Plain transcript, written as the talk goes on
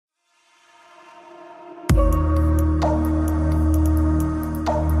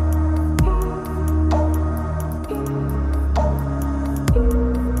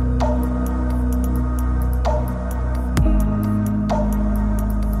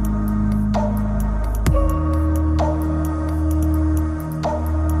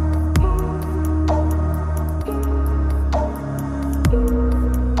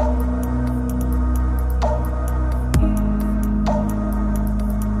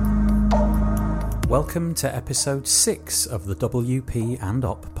Welcome to episode 6 of the WP and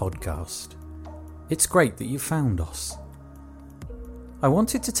Op podcast. It's great that you found us. I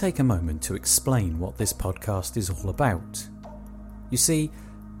wanted to take a moment to explain what this podcast is all about. You see,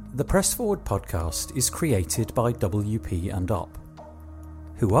 the Press Forward podcast is created by WP and Op.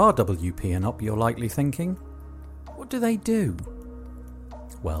 Who are WP and Op, you're likely thinking? What do they do?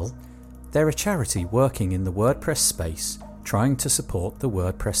 Well, they're a charity working in the WordPress space trying to support the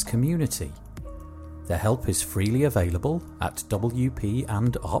WordPress community. Their help is freely available at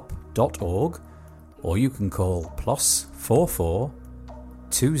wpandop.org, or you can call +44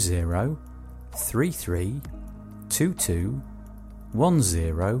 20 33 22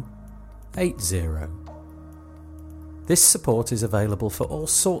 10 80. This support is available for all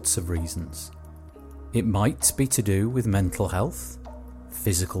sorts of reasons. It might be to do with mental health,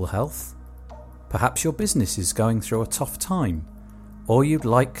 physical health. Perhaps your business is going through a tough time, or you'd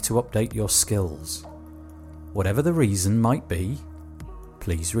like to update your skills. Whatever the reason might be,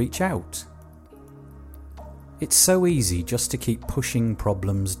 please reach out. It's so easy just to keep pushing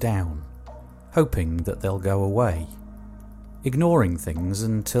problems down, hoping that they'll go away, ignoring things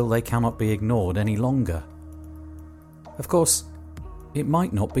until they cannot be ignored any longer. Of course, it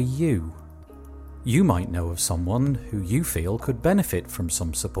might not be you. You might know of someone who you feel could benefit from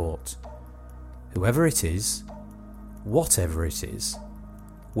some support. Whoever it is, whatever it is,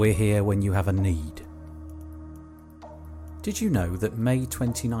 we're here when you have a need. Did you know that May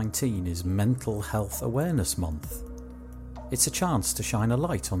 2019 is Mental Health Awareness Month? It's a chance to shine a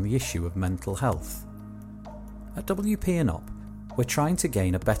light on the issue of mental health. At WP and Op, we're trying to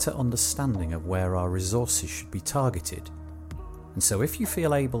gain a better understanding of where our resources should be targeted. And so if you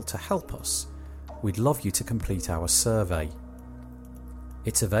feel able to help us, we'd love you to complete our survey.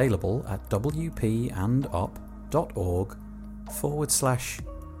 It's available at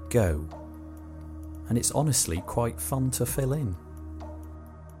wpandop.org/go. And it's honestly quite fun to fill in.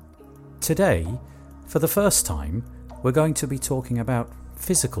 Today, for the first time, we're going to be talking about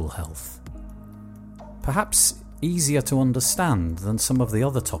physical health. Perhaps easier to understand than some of the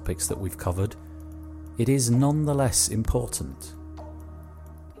other topics that we've covered, it is nonetheless important.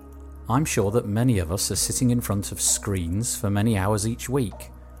 I'm sure that many of us are sitting in front of screens for many hours each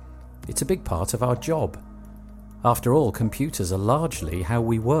week. It's a big part of our job. After all, computers are largely how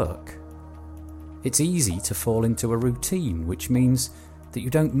we work. It's easy to fall into a routine, which means that you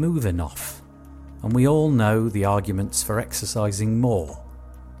don't move enough, and we all know the arguments for exercising more.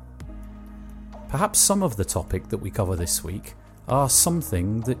 Perhaps some of the topic that we cover this week are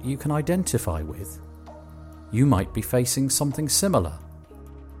something that you can identify with. You might be facing something similar.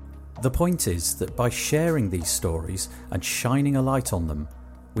 The point is that by sharing these stories and shining a light on them,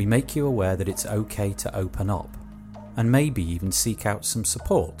 we make you aware that it's okay to open up, and maybe even seek out some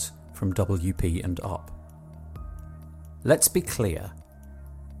support from WP and Op. Let's be clear.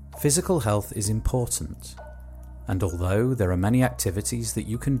 Physical health is important, and although there are many activities that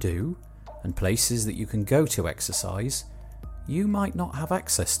you can do and places that you can go to exercise, you might not have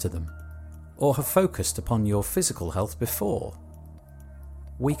access to them or have focused upon your physical health before.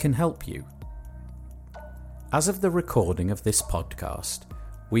 We can help you. As of the recording of this podcast,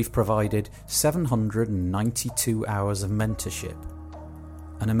 we've provided 792 hours of mentorship.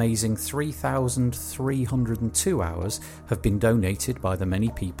 An amazing 3,302 hours have been donated by the many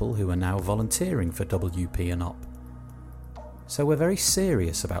people who are now volunteering for WP and Op. So we're very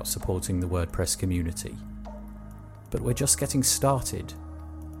serious about supporting the WordPress community. But we're just getting started,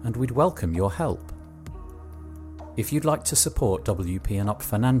 and we'd welcome your help. If you'd like to support WP and Op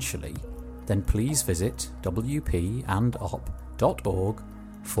financially, then please visit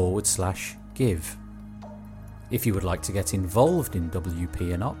wpandop.org/give. If you would like to get involved in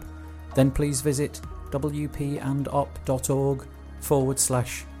WP and Op, then please visit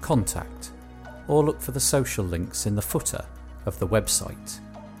wpandop.org/contact, or look for the social links in the footer of the website.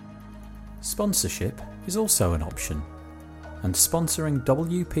 Sponsorship is also an option, and sponsoring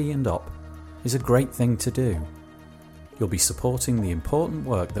WP and Op is a great thing to do. You'll be supporting the important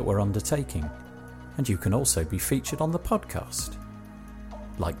work that we're undertaking, and you can also be featured on the podcast.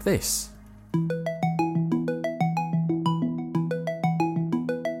 Like this.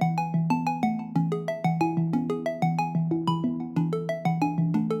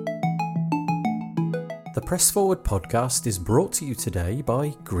 The Press Forward podcast is brought to you today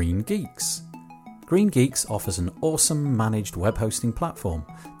by Green Geeks. Green Geeks offers an awesome managed web hosting platform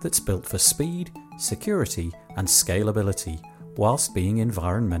that's built for speed, security and scalability whilst being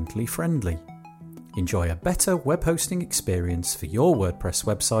environmentally friendly. Enjoy a better web hosting experience for your WordPress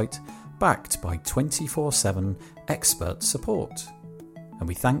website backed by 24/7 expert support. and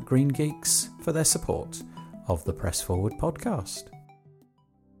we thank Green Geeks for their support of the Press Forward podcast.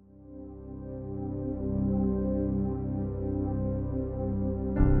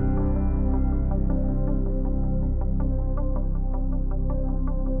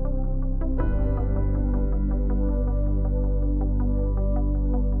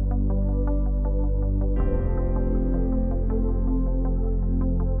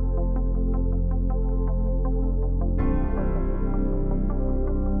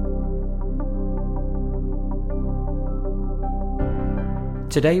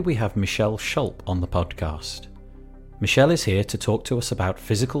 Today we have Michelle Schulp on the podcast. Michelle is here to talk to us about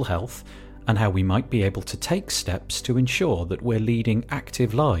physical health and how we might be able to take steps to ensure that we're leading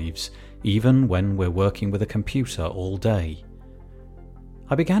active lives even when we're working with a computer all day.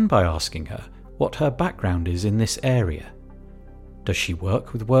 I began by asking her what her background is in this area. Does she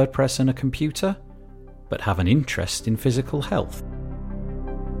work with WordPress and a computer, but have an interest in physical health?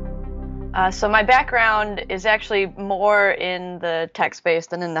 So my background is actually more in the tech space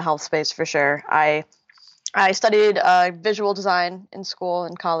than in the health space for sure. I studied visual design in school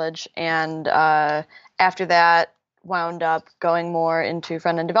and college, and after that wound up going more into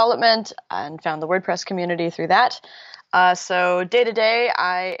front-end development and found the WordPress community through that. So day to day,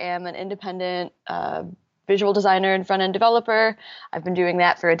 I am an independent visual designer and front-end developer. I've been doing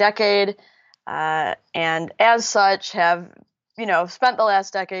that for a decade, and as such have spent the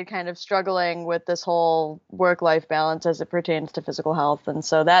last decade kind of struggling with this whole work-life balance as it pertains to physical health. And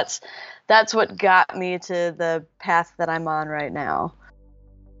so that's what got me to the path that I'm on right now.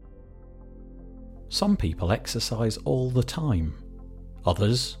 Some people exercise all the time,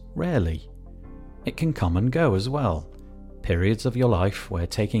 others rarely. It can come and go as well. Periods of your life where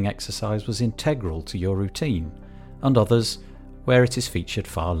taking exercise was integral to your routine, and others where it is featured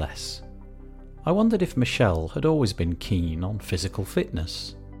far less. I wondered if Michelle had always been keen on physical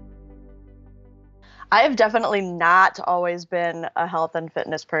fitness. I have definitely not always been a health and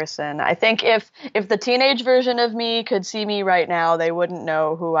fitness person. I think if the teenage version of me could see me right now, they wouldn't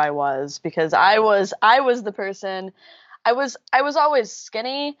know who I was, because I was the person. I was always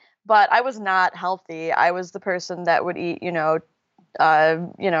skinny, but I was not healthy. I was the person that would eat,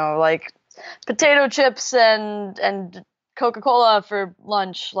 like potato chips and Coca-Cola for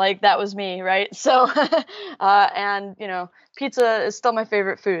lunch. Like, that was me, right? So, and pizza is still my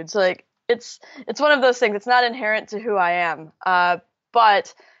favorite food. So like, it's one of those things. It's not inherent to who I am.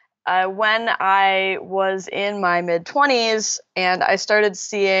 But when I was in my mid-20s and I started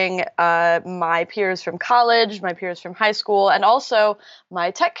seeing my peers from college, my peers from high school, and also my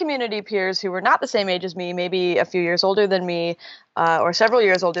tech community peers who were not the same age as me, maybe a few years older than me, or several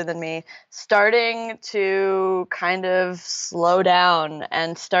years older than me, starting to kind of slow down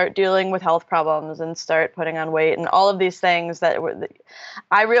and start dealing with health problems and start putting on weight and all of these things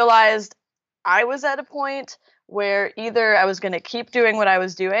I realized I was at a point where either I was going to keep doing what I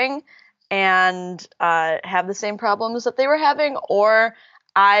was doing and have the same problems that they were having, or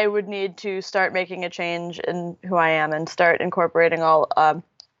I would need to start making a change in who I am and start incorporating all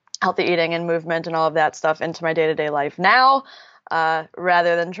healthy eating and movement and all of that stuff into my day-to-day life now,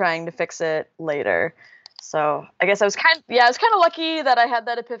 rather than trying to fix it later. So I guess I was kind of lucky that I had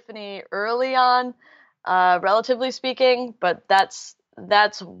that epiphany early on, relatively speaking, but that's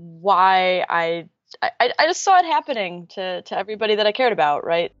why I just saw it happening to everybody that I cared about,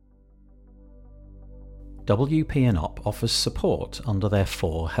 right? WP&OP offers support under their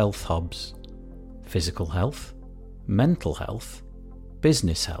 4 health hubs: physical health, mental health,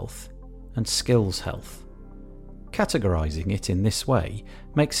 business health, and skills health. Categorizing it in this way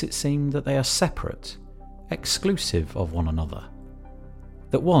makes it seem that they are separate, exclusive of one another,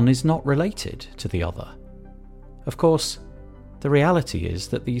 that one is not related to the other. Of course, the reality is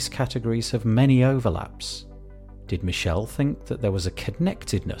that these categories have many overlaps. Did Michelle think that there was a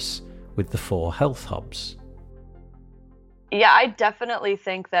connectedness with the 4 health hubs? Yeah, I definitely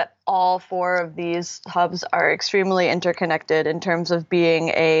think that all 4 of these hubs are extremely interconnected in terms of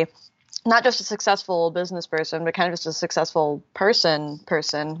being not just a successful business person, but kind of just a successful person,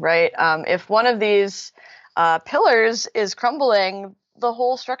 right? If one of these pillars is crumbling, the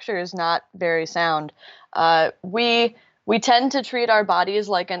whole structure is not very sound. We tend to treat our bodies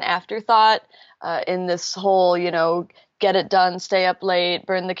like an afterthought in this whole, get it done, stay up late,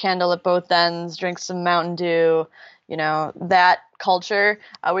 burn the candle at both ends, drink some Mountain Dew, that culture.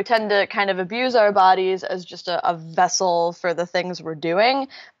 We tend to kind of abuse our bodies as just a vessel for the things we're doing.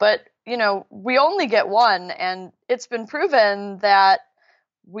 But, we only get one, and it's been proven that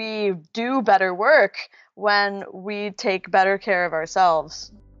we do better work when we take better care of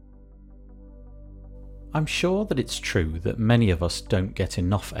ourselves. I'm sure that it's true that many of us don't get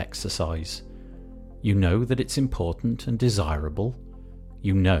enough exercise. You know that it's important and desirable.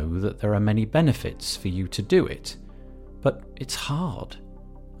 You know that there are many benefits for you to do it. But it's hard.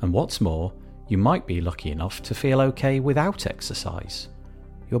 And what's more, you might be lucky enough to feel okay without exercise.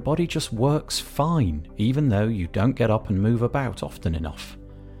 Your body just works fine, even though you don't get up and move about often enough.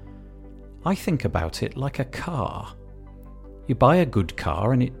 I think about it like a car. You buy a good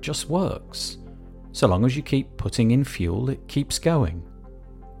car and it just works. So long as you keep putting in fuel, it keeps going.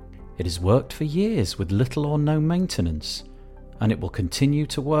 It has worked for years with little or no maintenance, and it will continue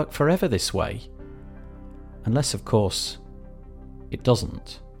to work forever this way. Unless, of course, it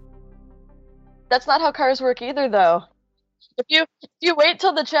doesn't. That's not how cars work either, though. If you wait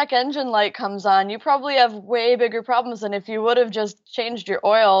till the check engine light comes on, you probably have way bigger problems than if you would have just changed your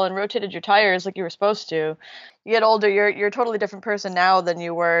oil and rotated your tires like you were supposed to. You get older, you're a totally different person now than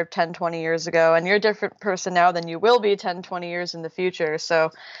you were 10, 20 years ago, and you're a different person now than you will be 10, 20 years in the future. So,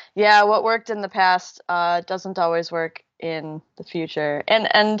 yeah, what worked in the past doesn't always work in the future.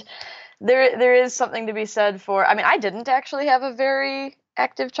 And there is something to be said for, I mean, I didn't actually have a very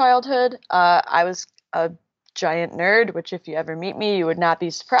active childhood. I was a giant nerd, which if you ever meet me, you would not be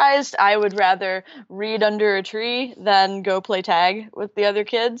surprised. I would rather read under a tree than go play tag with the other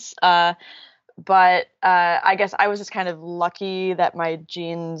kids. But I guess I was just kind of lucky that my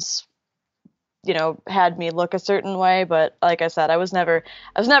genes, had me look a certain way. But like I said, I was never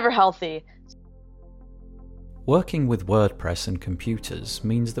healthy. Working with WordPress and computers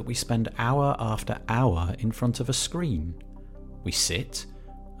means that we spend hour after hour in front of a screen. We sit,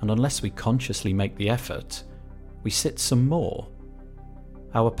 and unless we consciously make the effort, we sit some more.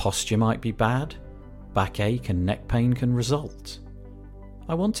 Our posture might be bad, backache and neck pain can result.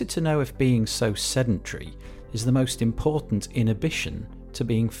 I wanted to know if being so sedentary is the most important inhibition to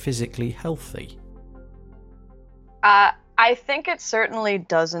being physically healthy. I think it certainly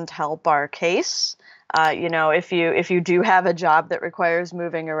doesn't help our case. If you do have a job that requires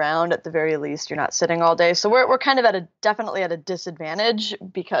moving around, at the very least, you're not sitting all day. So we're kind of definitely at a disadvantage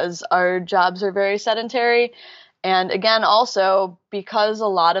because our jobs are very sedentary. And again, also because a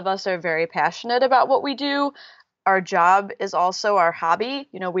lot of us are very passionate about what we do, our job is also our hobby.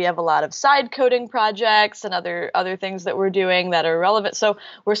 We have a lot of side coding projects and other things that we're doing that are relevant. So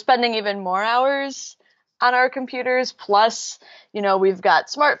we're spending even more hours on our computers. Plus, we've got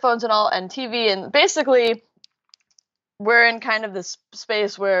smartphones and TV, and basically we're in kind of this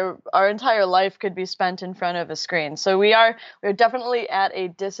space where our entire life could be spent in front of a screen. So we're definitely at a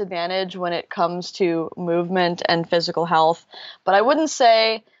disadvantage when it comes to movement and physical health. But I wouldn't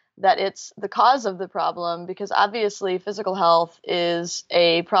say that it's the cause of the problem, because obviously physical health is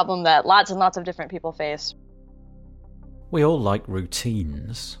a problem that lots and lots of different people face. We all like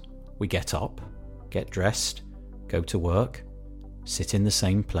routines. We get up, get dressed, go to work, sit in the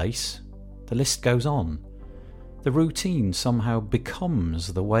same place. The list goes on. The routine somehow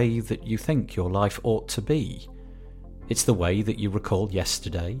becomes the way that you think your life ought to be. It's the way that you recall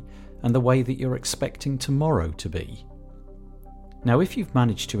yesterday and the way that you're expecting tomorrow to be. Now, if you've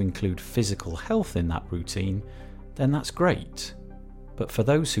managed to include physical health in that routine, then that's great. But for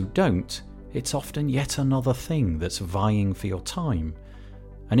those who don't, it's often yet another thing that's vying for your time.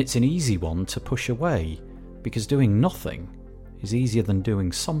 And it's an easy one to push away, because doing nothing is easier than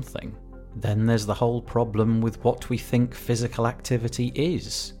doing something. Then there's the whole problem with what we think physical activity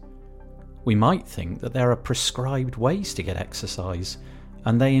is. We might think that there are prescribed ways to get exercise,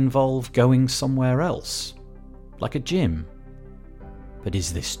 and they involve going somewhere else, like a gym. But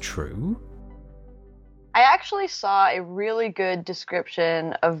is this true? I actually saw a really good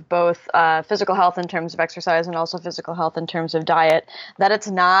description of both physical health in terms of exercise and also physical health in terms of diet, that it's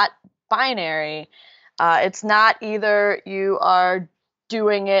not binary. It's not either you are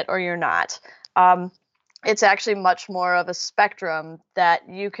doing it or you're not. It's actually much more of a spectrum that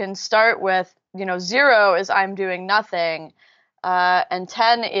you can start with. 0 is I'm doing nothing. And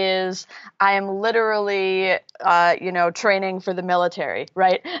 10 is I am literally, training for the military,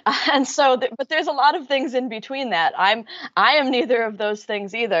 right? And so, but there's a lot of things in between that. I am neither of those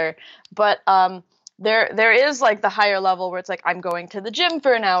things either. But there is like the higher level where it's like I'm going to the gym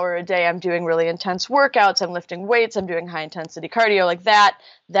for an hour a day. I'm doing really intense workouts. I'm lifting weights. I'm doing high intensity cardio, like that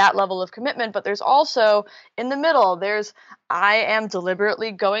level of commitment. But there's also in the middle, I am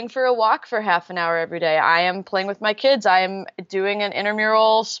deliberately going for a walk for half an hour every day. I am playing with my kids. I am doing an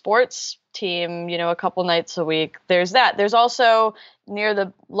intramural sports team, a couple nights a week. There's that. There's also near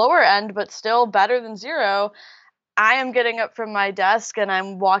the lower end, but still better than 0. I am getting up from my desk and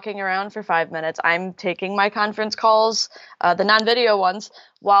I'm walking around for 5 minutes. I'm taking my conference calls, the non-video ones,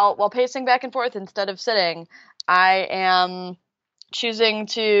 while pacing back and forth instead of sitting. I am choosing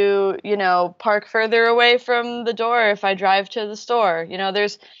to, park further away from the door if I drive to the store.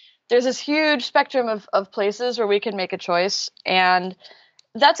 There's this huge spectrum of places where we can make a choice, and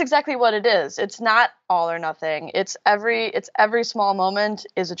that's exactly what it is. It's not all or nothing. It's every small moment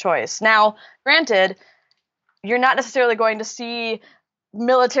is a choice. Now, granted, you're not necessarily going to see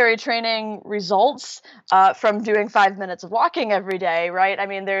military training results from doing 5 minutes of walking every day, right? I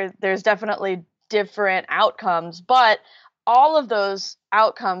mean, there's definitely different outcomes, but all of those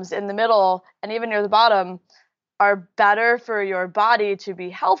outcomes in the middle and even near the bottom are better for your body to be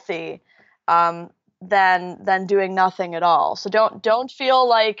healthy than doing nothing at all. So don't feel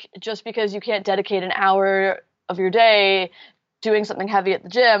like just because you can't dedicate an hour of your day doing something heavy at the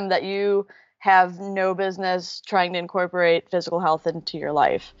gym that you have no business trying to incorporate physical health into your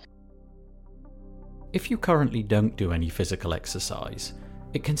life. If you currently don't do any physical exercise,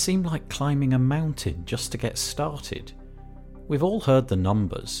 it can seem like climbing a mountain just to get started. We've all heard the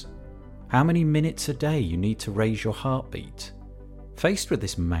numbers. How many minutes a day you need to raise your heartbeat. Faced with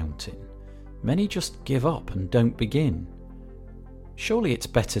this mountain, many just give up and don't begin. Surely it's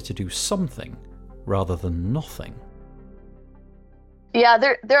better to do something rather than nothing. Yeah,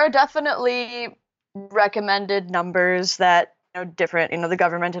 there are definitely recommended numbers that different, the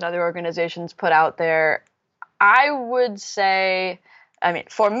government and other organizations put out there. I would say, I mean,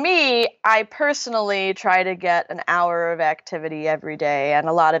 for me, I personally try to get an hour of activity every day, and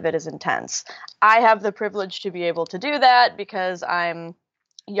a lot of it is intense. I have the privilege to be able to do that because I'm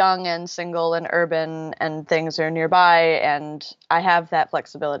young and single and urban and things are nearby, and I have that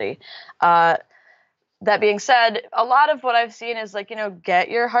flexibility. That being said, a lot of what I've seen is get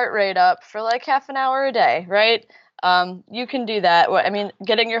your heart rate up for like half an hour a day, right? You can do that. I mean,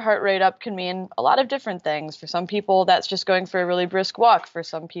 getting your heart rate up can mean a lot of different things. For some people, that's just going for a really brisk walk. For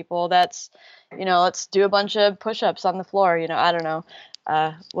some people, that's, let's do a bunch of push-ups on the floor. I don't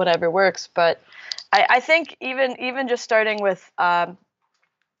know, whatever works. But I think even just starting with a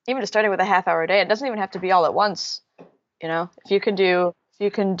half hour a day, it doesn't even have to be all at once. If you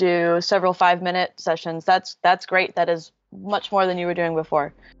can do several 5-minute sessions, that's great. That is much more than you were doing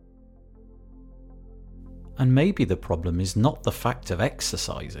before. And maybe the problem is not the fact of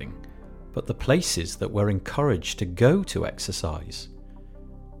exercising, but the places that we're encouraged to go to exercise.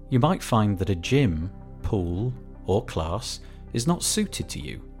 You might find that a gym, pool, or class is not suited to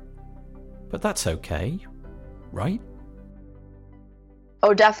you. But that's okay, right?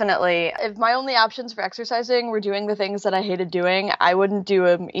 Oh, definitely. If my only options for exercising were doing the things that I hated doing, I wouldn't do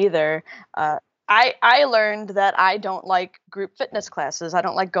them either. I learned that I don't like group fitness classes. I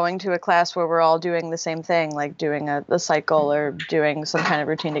don't like going to a class where we're all doing the same thing, like doing a cycle or doing some kind of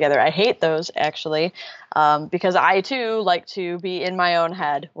routine together. I hate those, actually, because I, too, like to be in my own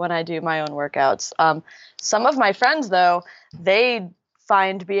head when I do my own workouts. Some of my friends, though, they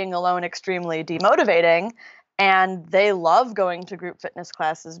find being alone extremely demotivating. And they love going to group fitness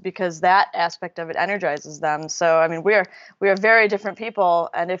classes because that aspect of it energizes them. So, I mean, we are very different people.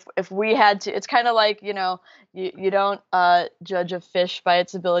 And if we had to, it's kind of like, you don't judge a fish by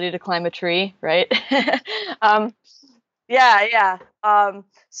its ability to climb a tree, right? Yeah.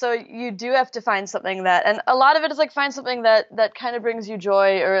 So you do have to find something that, and a lot of it is like find something that kind of brings you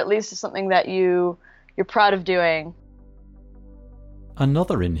joy, or at least is something that you're proud of doing.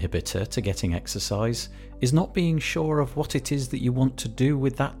 Another inhibitor to getting exercise is not being sure of what it is that you want to do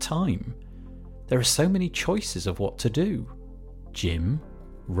with that time. There are so many choices of what to do. Gym,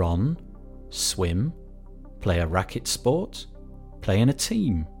 run, swim, play a racket sport, play in a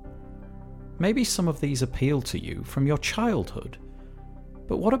team. Maybe some of these appeal to you from your childhood.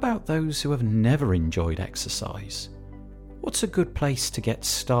 But what about those who have never enjoyed exercise? What's a good place to get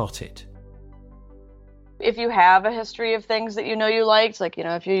started? If you have a history of things that you liked, like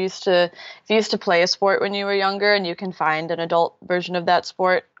if you used to play a sport when you were younger and you can find an adult version of that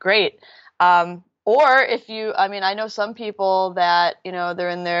sport, great. Or I know some people that they're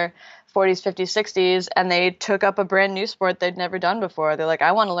in their 40s, 50s, 60s and they took up a brand new sport they'd never done before. They're like,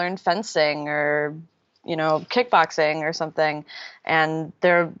 I want to learn fencing or kickboxing or something, and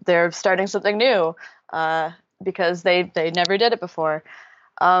they're starting something new because they never did it before.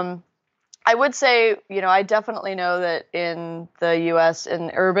 I would say, I definitely know that in the US,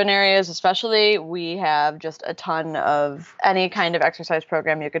 in urban areas especially, we have just a ton of any kind of exercise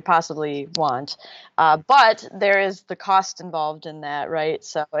program you could possibly want. But there is the cost involved in that, right?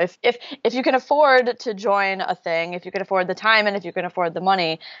 So if you can afford to join a thing, if you can afford the time and if you can afford the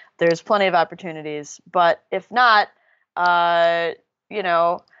money, there's plenty of opportunities. But if not, uh, you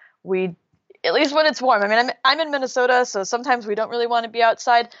know, we at least when it's warm. I mean, I'm in Minnesota, so sometimes we don't really want to be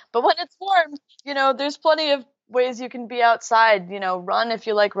outside. But when it's warm, there's plenty of ways you can be outside. Run if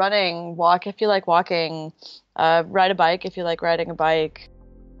you like running, walk if you like walking, ride a bike if you like riding a bike.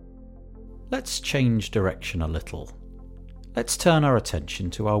 Let's change direction a little. Let's turn our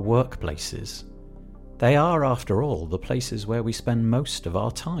attention to our workplaces. They are, after all, the places where we spend most of our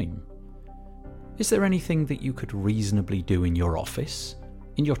time. Is there anything that you could reasonably do in your office,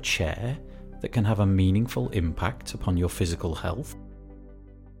 in your chair, that can have a meaningful impact upon your physical health?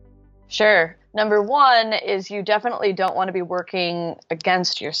 Sure. Number one is you definitely don't want to be working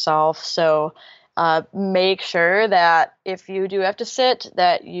against yourself. So make sure that if you do have to sit,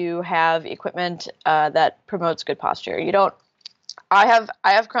 that you have equipment that promotes good posture. I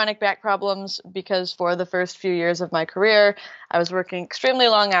have chronic back problems because for the first few years of my career, I was working extremely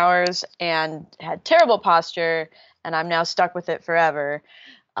long hours and had terrible posture, and I'm now stuck with it forever.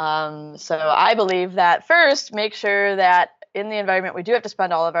 So I believe that first, make sure that in the environment we do have to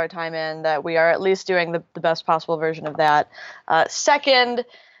spend all of our time in, that we are at least doing the best possible version of that. Second,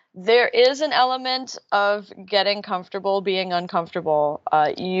 there is an element of getting comfortable being uncomfortable.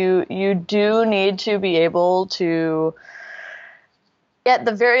 You do need to be able to, at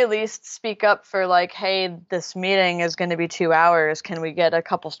the very least, speak up for like, hey, this meeting is going to be 2 hours. Can we get a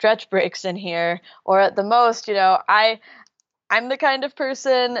couple stretch breaks in here? Or at the most, I'm the kind of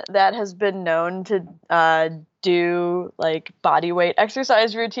person that has been known to do like body weight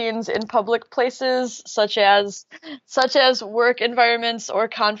exercise routines in public places, such as work environments or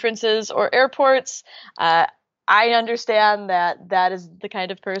conferences or airports. I understand that is the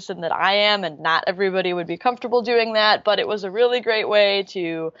kind of person that I am, and not everybody would be comfortable doing that. But it was a really great way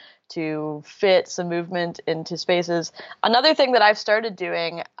to fit some movement into spaces. Another thing that I've started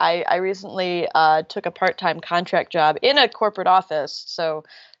doing, I recently took a part-time contract job in a corporate office, so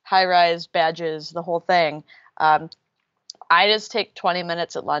high-rise badges, the whole thing. I just take 20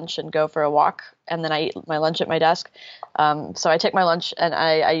 minutes at lunch and go for a walk, and then I eat my lunch at my desk. So I take my lunch and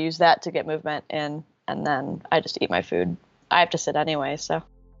I use that to get movement in, and then I just eat my food. I have to sit anyway, so.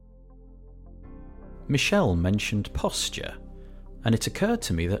 Michelle mentioned posture, and it occurred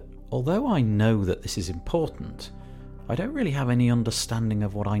to me that although I know that this is important, I don't really have any understanding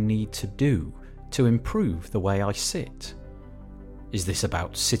of what I need to do to improve the way I sit. Is this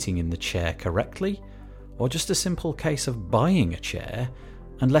about sitting in the chair correctly, or just a simple case of buying a chair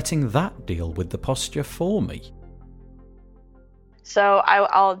and letting that deal with the posture for me? So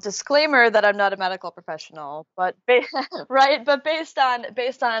I'll disclaimer that I'm not a medical professional, but right, but based on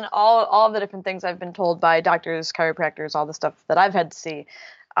all of the different things I've been told by doctors, chiropractors, all the stuff that I've had to see,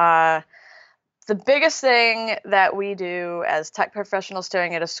 the biggest thing that we do as tech professionals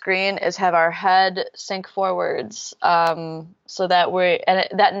staring at a screen is have our head sink forwards, so that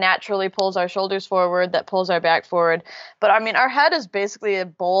that naturally pulls our shoulders forward, that pulls our back forward. But I mean, our head is basically a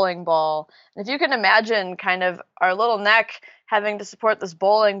bowling ball. And if you can imagine kind of our little neck having to support this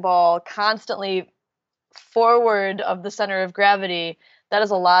bowling ball constantly forward of the center of gravity, that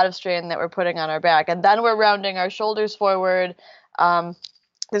is a lot of strain that we're putting on our back. And then we're rounding our shoulders forward.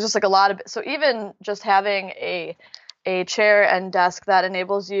 There's just like a lot of, so even just having a chair and desk that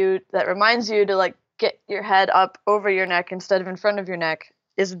reminds you to like get your head up over your neck instead of in front of your neck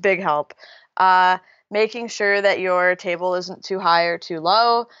is a big help. Making sure that your table isn't too high or too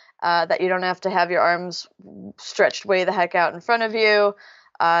low, that you don't have to have your arms stretched way the heck out in front of you,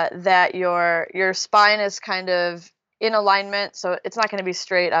 that your spine is kind of in alignment, so it's not going to be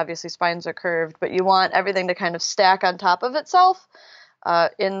straight. Obviously, spines are curved, but you want everything to kind of stack on top of itself.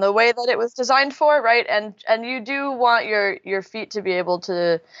 In the way that it was designed for, right? And you do want your feet to be able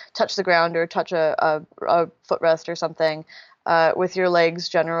to touch the ground or touch a footrest or something, with your legs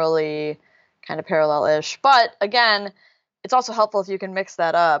generally kind of parallel-ish. But again, it's also helpful if you can mix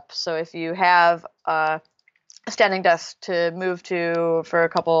that up. So if you have a standing desk to move to for a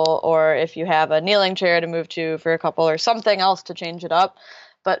couple, or if you have a kneeling chair to move to for a couple, or something else to change it up.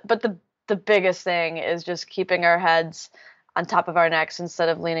 But the biggest thing is just keeping our heads on top of our necks instead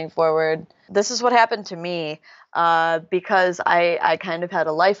of leaning forward. This is what happened to me because I kind of had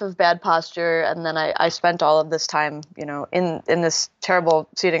a life of bad posture, and then I spent all of this time, in this terrible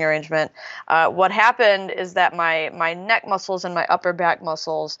seating arrangement. What happened is that my neck muscles and my upper back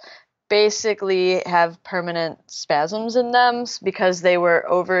muscles basically have permanent spasms in them because they were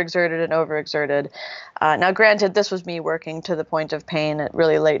overexerted and overexerted. Now, granted, this was me working to the point of pain at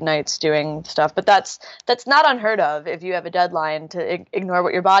really late nights doing stuff, but that's not unheard of if you have a deadline to ignore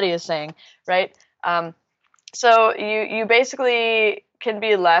what your body is saying, right? So you basically can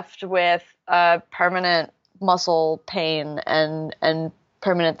be left with permanent muscle pain and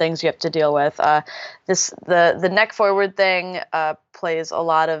permanent things you have to deal with. The neck forward thing plays a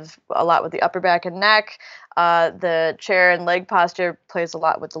lot with the upper back and neck. The chair and leg posture plays a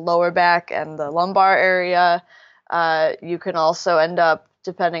lot with the lower back and the lumbar area. You can also end up,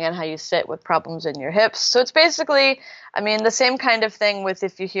 depending on how you sit, with problems in your hips. So it's basically, the same kind of thing with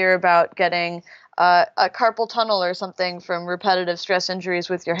if you hear about getting a carpal tunnel or something from repetitive stress injuries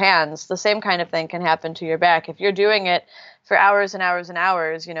with your hands. The same kind of thing can happen to your back. If you're doing it for hours and hours and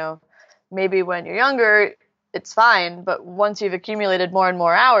hours, maybe when you're younger, it's fine. But once you've accumulated more and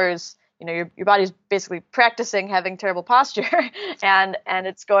more hours, your body's basically practicing having terrible posture and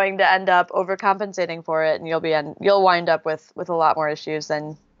it's going to end up overcompensating for it. And you'll wind up with a lot more issues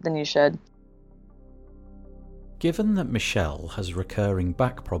than you should. Given that Michelle has recurring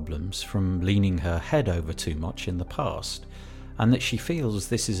back problems from leaning her head over too much in the past, and that she feels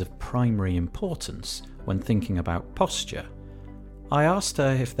this is of primary importance when thinking about posture, I asked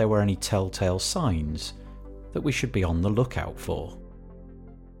her if there were any telltale signs that we should be on the lookout for.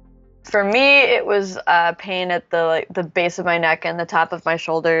 For me, it was pain at the base of my neck and the top of my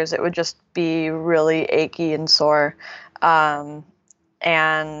shoulders. It would just be really achy and sore.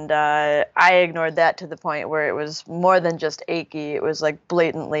 And I ignored that to the point where it was more than just achy. It was like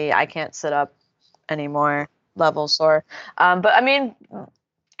blatantly, I can't sit up anymore level sore. But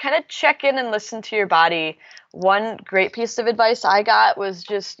kind of check in and listen to your body. One great piece of advice I got was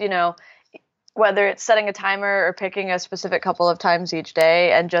just, whether it's setting a timer or picking a specific couple of times each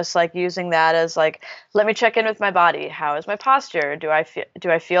day and just like using that as like, let me check in with my body. How is my posture? Do I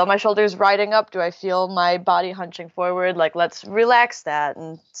feel my shoulders riding up? Do I feel my body hunching forward? Like, let's relax that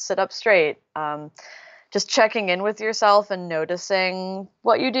and sit up straight. Just checking in with yourself and noticing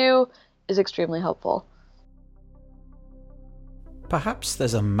what you do is extremely helpful. Perhaps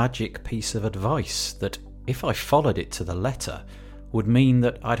there's a magic piece of advice that, if I followed it to the letter, would mean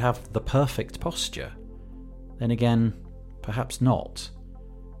that I'd have the perfect posture. Then again, perhaps not.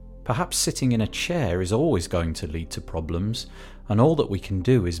 Perhaps sitting in a chair is always going to lead to problems, and all that we can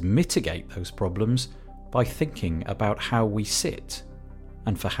do is mitigate those problems by thinking about how we sit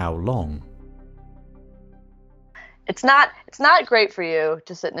and for how long. It's not great for you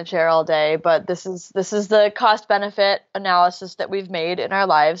to sit in a chair all day, but this is the cost-benefit analysis that we've made in our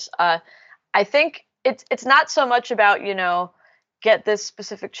lives. I think it's not so much about, get this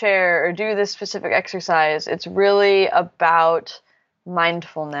specific chair or do this specific exercise. It's really about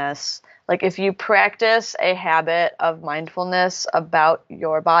mindfulness. Like, if you practice a habit of mindfulness about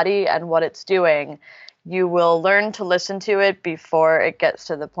your body and what it's doing, you will learn to listen to it before it gets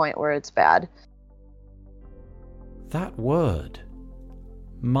to the point where it's bad. That word,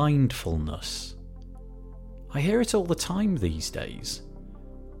 mindfulness. I hear it all the time these days,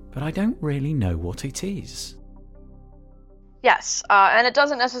 but I don't really know what it is. Yes, and it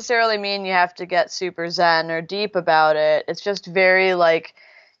doesn't necessarily mean you have to get super zen or deep about it. It's just very like,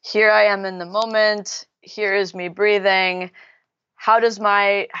 here I am in the moment, here is me breathing. How does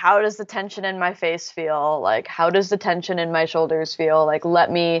the tension in my face feel? Like, how does the tension in my shoulders feel? Like,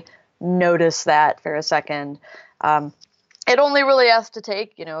 let me notice that for a second. It only really has to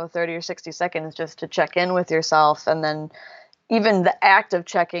take, 30 or 60 seconds just to check in with yourself, and then even the act of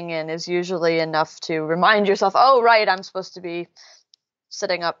checking in is usually enough to remind yourself, oh, right, I'm supposed to be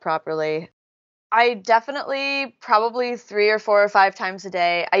sitting up properly. I definitely probably 3 or 4 or 5 times a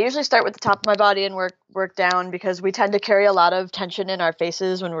day. I usually start with the top of my body and work down, because we tend to carry a lot of tension in our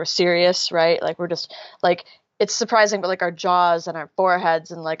faces when we're serious, right? Like, we're just like, it's surprising, but like our jaws and our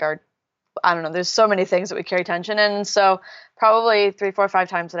foreheads and like there's so many things that we carry tension in. And so probably 3, 4, 5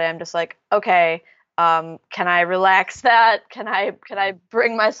 times a day, I'm just like, okay, can I relax that? Can I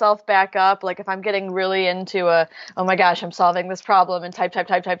bring myself back up? Like, if I'm getting really into oh my gosh, I'm solving this problem and type.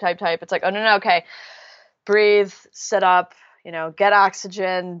 It's like, oh no, okay. Breathe, sit up, get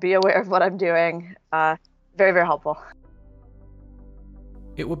oxygen, be aware of what I'm doing. Very, very helpful.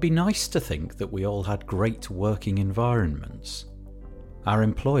 It would be nice to think that we all had great working environments. Our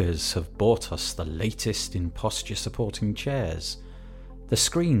employers have bought us the latest in posture supporting chairs. The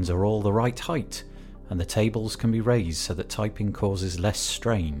screens are all the right height, and the tables can be raised so that typing causes less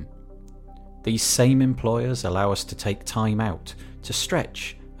strain. These same employers allow us to take time out to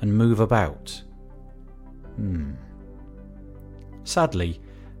stretch and move about. Sadly,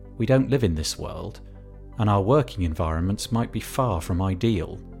 We don't live in this world, and our working environments might be far from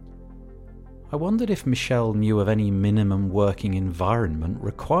ideal. I wondered if Michelle knew of any minimum working environment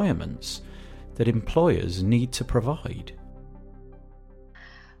requirements that employers need to provide.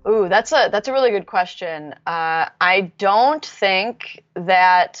 Ooh, that's a really good question. I don't think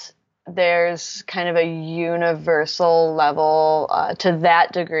that there's kind of a universal level to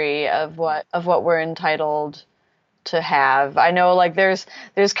that degree of what we're entitled to have. I know like there's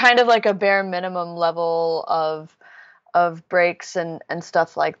kind of like a bare minimum level of breaks and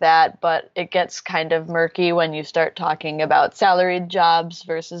stuff like that, but it gets kind of murky when you start talking about salaried jobs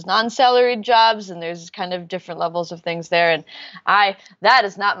versus non-salaried jobs, and there's kind of different levels of things there. And that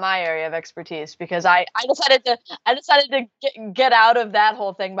is not my area of expertise, because I decided to get out of that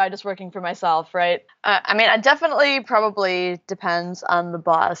whole thing by just working for myself, right? I mean, it definitely probably depends on the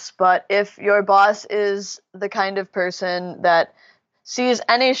boss, but if your boss is the kind of person that sees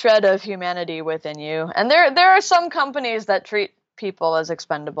any shred of humanity within you. And there are some companies that treat people as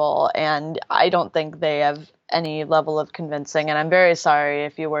expendable, and I don't think they have any level of convincing. And I'm very sorry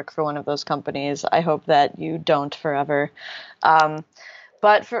if you work for one of those companies. I hope that you don't forever.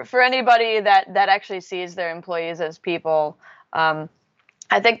 But for anybody that actually sees their employees as people, I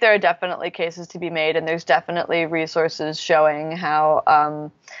think there are definitely cases to be made, and there's definitely resources showing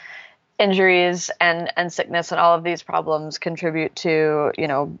how injuries and sickness and all of these problems contribute to,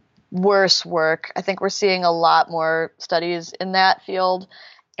 worse work. I think we're seeing a lot more studies in that field.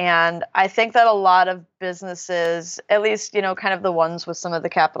 And I think that a lot of businesses, at least, kind of the ones with some of the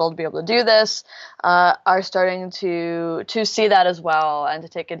capital to be able to do this, are starting to see that as well, and to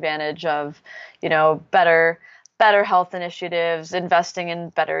take advantage of, better health initiatives, investing in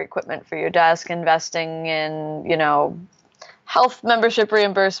better equipment for your desk, investing in, health membership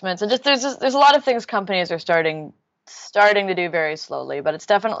reimbursements, and just there's a lot of things companies are starting to do very slowly, but it's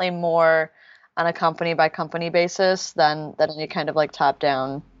definitely more on a company by company basis than any kind of like top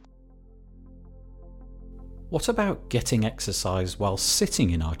down. What about getting exercise while sitting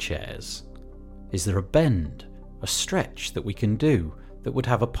in our chairs? Is there a bend, a stretch that we can do that would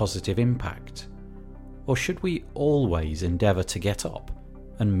have a positive impact? Or should we always endeavour to get up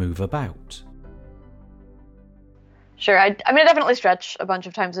and move about? Sure. I mean, I definitely stretch a bunch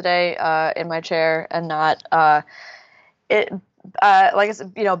of times a day in my chair, and not like I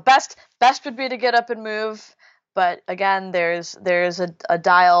said, best would be to get up and move. But again, there's a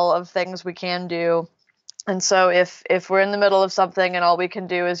dial of things we can do. And so if we're in the middle of something and all we can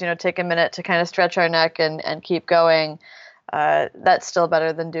do is, take a minute to kind of stretch our neck and keep going, that's still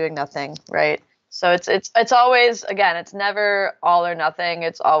better than doing nothing, right? So it's always, again, it's never all or nothing.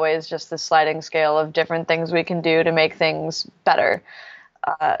 It's always just the sliding scale of different things we can do to make things better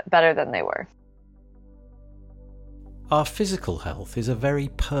than they were. Our physical health is a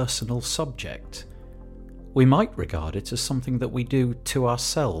very personal subject. We might regard it as something that we do to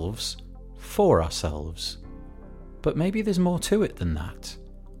ourselves, for ourselves. But maybe there's more to it than that.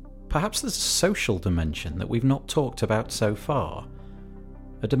 Perhaps there's a social dimension that we've not talked about so far.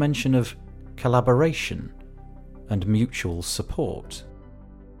 A dimension of collaboration and mutual support.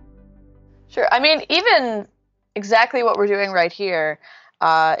 Sure. I mean, even exactly what we're doing right here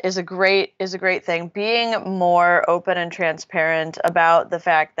is a great thing. Being more open and transparent about the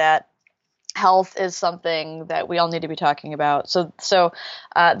fact that health is something that we all need to be talking about. So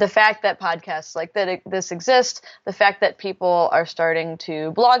the fact that podcasts like this exist, the fact that people are starting to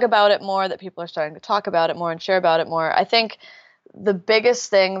blog about it more, that people are starting to talk about it more and share about it more, I think the biggest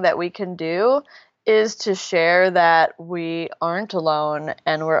thing that we can do is to share that we aren't alone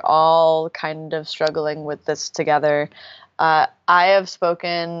and we're all kind of struggling with this together. I have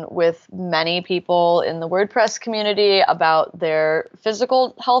spoken with many people in the WordPress community about their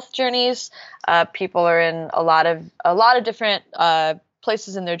physical health journeys. People are in a lot of different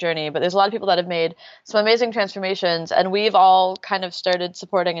places in their journey, but there's a lot of people that have made some amazing transformations, and we've all kind of started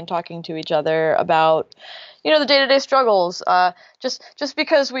supporting and talking to each other about, the day-to-day struggles. Just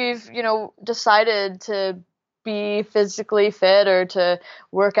because we've, decided to be physically fit or to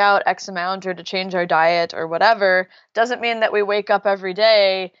work out X amount or to change our diet or whatever doesn't mean that we wake up every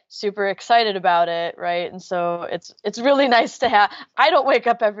day super excited about it, right? And so it's really nice to have. I don't wake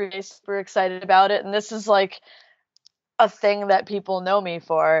up every day super excited about it, and this is like a thing that people know me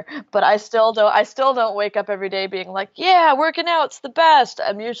for, but I still don't wake up every day being like, yeah, working out's the best.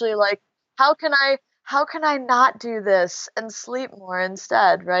 I'm usually like, how can I not do this and sleep more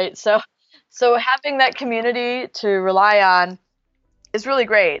instead, right? So having that community to rely on is really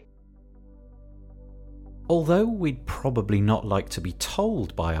great. Although we'd probably not like to be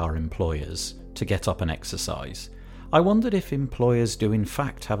told by our employers to get up and exercise, I wondered if employers do in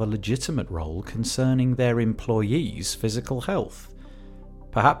fact have a legitimate role concerning their employees' physical health.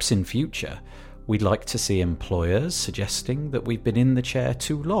 Perhaps in future, we'd like to see employers suggesting that we've been in the chair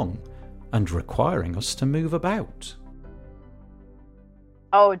too long and requiring us to move about.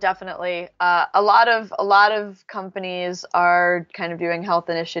 Oh, definitely. A lot of companies are kind of doing health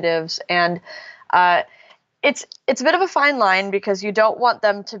initiatives, and it's a bit of a fine line because you don't want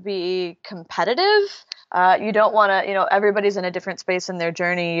them to be competitive. You don't want to, everybody's in a different space in their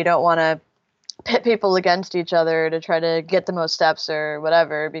journey. You don't want to pit people against each other to try to get the most steps or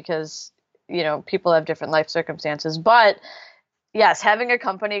whatever, because people have different life circumstances. But yes, having a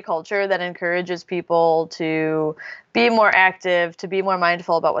company culture that encourages people to be more active, to be more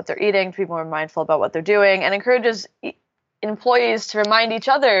mindful about what they're eating, to be more mindful about what they're doing, and encourages employees to remind each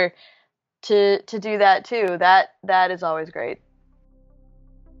other to do that too. That is always great.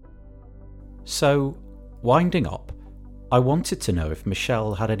 So, winding up, I wanted to know if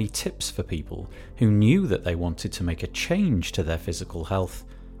Michelle had any tips for people who knew that they wanted to make a change to their physical health,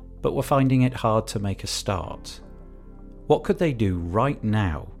 but were finding it hard to make a start. What could they do right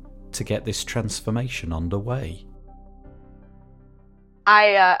now to get this transformation underway?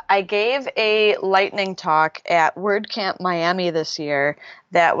 I gave a lightning talk at WordCamp Miami this year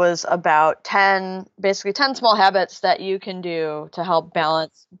that was about 10 small habits that you can do to help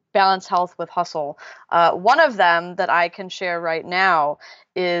balance health with hustle. One of them that I can share right now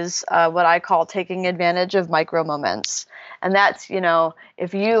is what I call taking advantage of micro moments. And that's,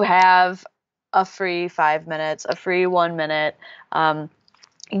 if you have a free 5 minutes, a free 1 minute,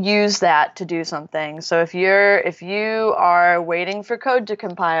 use that to do something. So if you are waiting for code to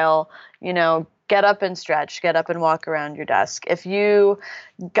compile, get up and stretch, get up and walk around your desk. If you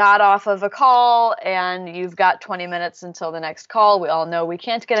got off of a call and you've got 20 minutes until the next call, we all know we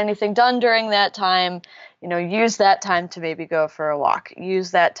can't get anything done during that time. Use that time to maybe go for a walk.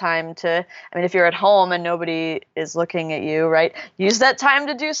 Use that time to, if you're at home and nobody is looking at you, right? Use that time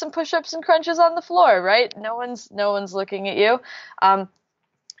to do some push-ups and crunches on the floor, right? No one's looking at you.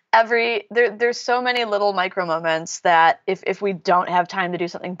 There's so many little micro moments that if we don't have time to do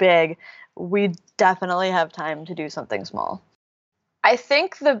something big, we definitely have time to do something small. I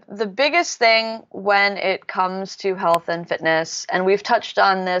think the biggest thing when it comes to health and fitness, and we've touched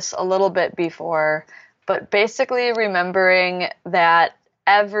on this a little bit before, but basically remembering that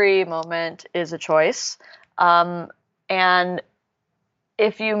every moment is a choice. And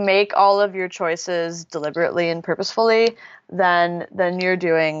if you make all of your choices deliberately and purposefully, then you're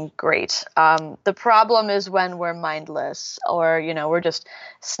doing great. The problem is when we're mindless, or we're just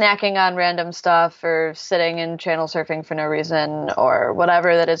snacking on random stuff, or sitting and channel surfing for no reason, or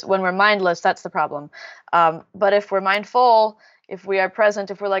whatever that is. When we're mindless, that's the problem. But if we're mindful, if we are present,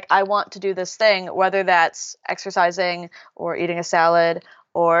 if we're like, I want to do this thing, whether that's exercising or eating a salad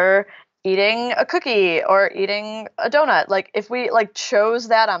or eating a cookie or eating a donut, like if we chose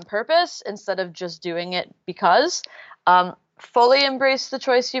that on purpose instead of just doing it because, fully embrace the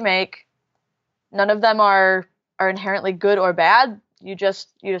choice you make. None of them are inherently good or bad. You just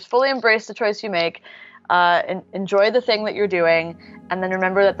fully embrace the choice you make, and enjoy the thing that you're doing, and then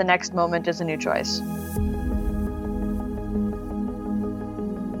remember that the next moment is a new choice.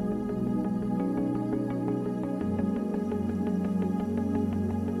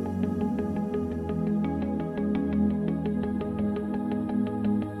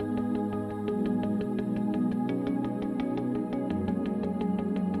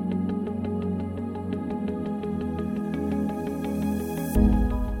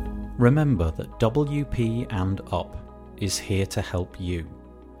 Remember that WP and Up is here to help you.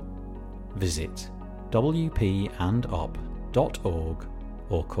 Visit wpandup.org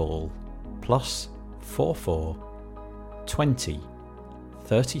or call +44 20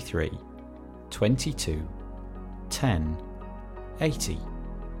 33 22 10 80.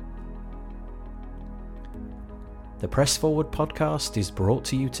 The Press Forward podcast is brought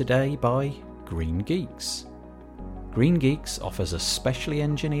to you today by Green Geeks. Green Geeks offers a specially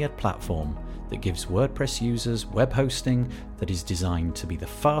engineered platform that gives WordPress users web hosting that is designed to be the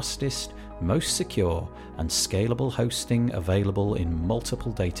fastest, most secure, and scalable hosting available in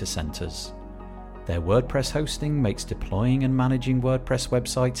multiple data centers. Their WordPress hosting makes deploying and managing WordPress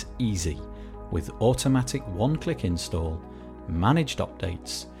websites easy, with automatic one-click install, managed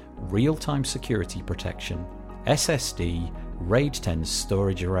updates, real-time security protection, SSD, RAID 10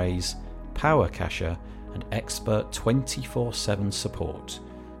 storage arrays, Power Cacher, and expert 24/7 support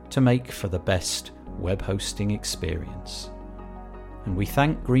to make for the best web hosting experience. And we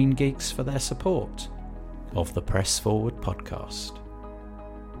thank Green Geeks for their support of the Press Forward podcast.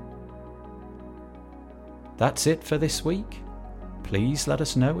 That's it for this week. Please let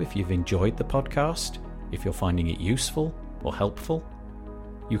us know if you've enjoyed the podcast, if you're finding it useful or helpful.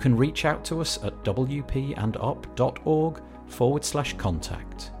 You can reach out to us at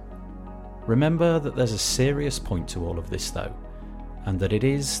wpandop.org/contact. Remember that there's a serious point to all of this though, and that it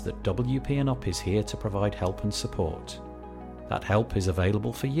is that WP and Up is here to provide help and support. That help is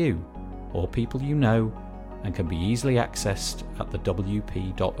available for you or people you know and can be easily accessed at the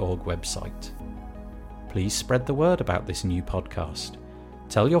wp.org website. Please spread the word about this new podcast.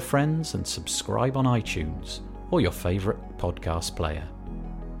 Tell your friends and subscribe on iTunes or your favourite podcast player.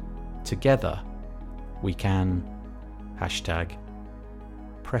 Together, we can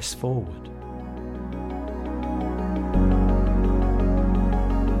 #press forward.